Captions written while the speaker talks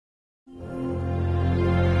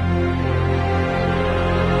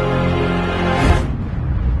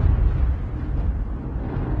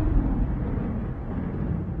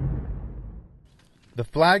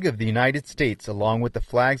flag of the United States, along with the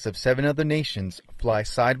flags of 7 other nations, fly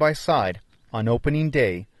side by side on opening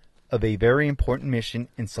day of a very important mission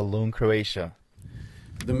in Solun, Croatia.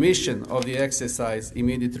 The mission of the exercise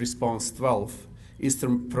Immediate Response 12 is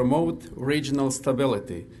to promote regional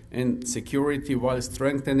stability and security while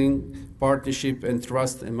strengthening partnership and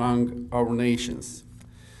trust among our nations.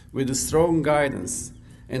 With the strong guidance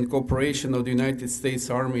and cooperation of the United States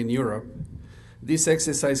Army in Europe, this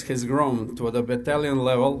exercise has grown to a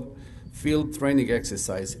battalion-level field training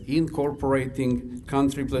exercise, incorporating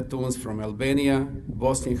country platoons from Albania,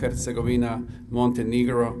 Bosnia-Hersegovina,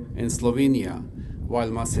 Montenegro, and Slovenia, while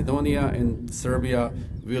Macedonia and Serbia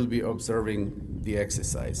will be observing the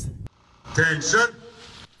exercise. Attention.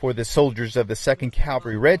 For the soldiers of the 2nd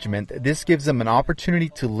Cavalry Regiment, this gives them an opportunity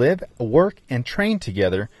to live, work, and train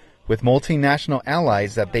together with multinational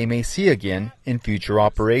allies that they may see again in future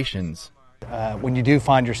operations. When you do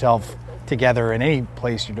find yourself together in any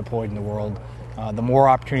place you're deployed in the world, the more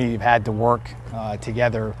opportunity you've had to work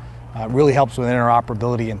together really helps with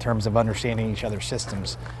interoperability in terms of understanding each other's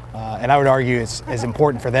systems. And I would argue it's as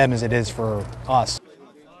important for them as it is for us.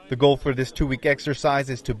 The goal for this 2-week exercise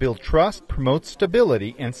is to build trust, promote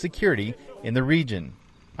stability and security in the region.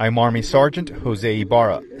 I'm Army Sergeant Jose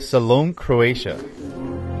Ibarra, Solun, Croatia.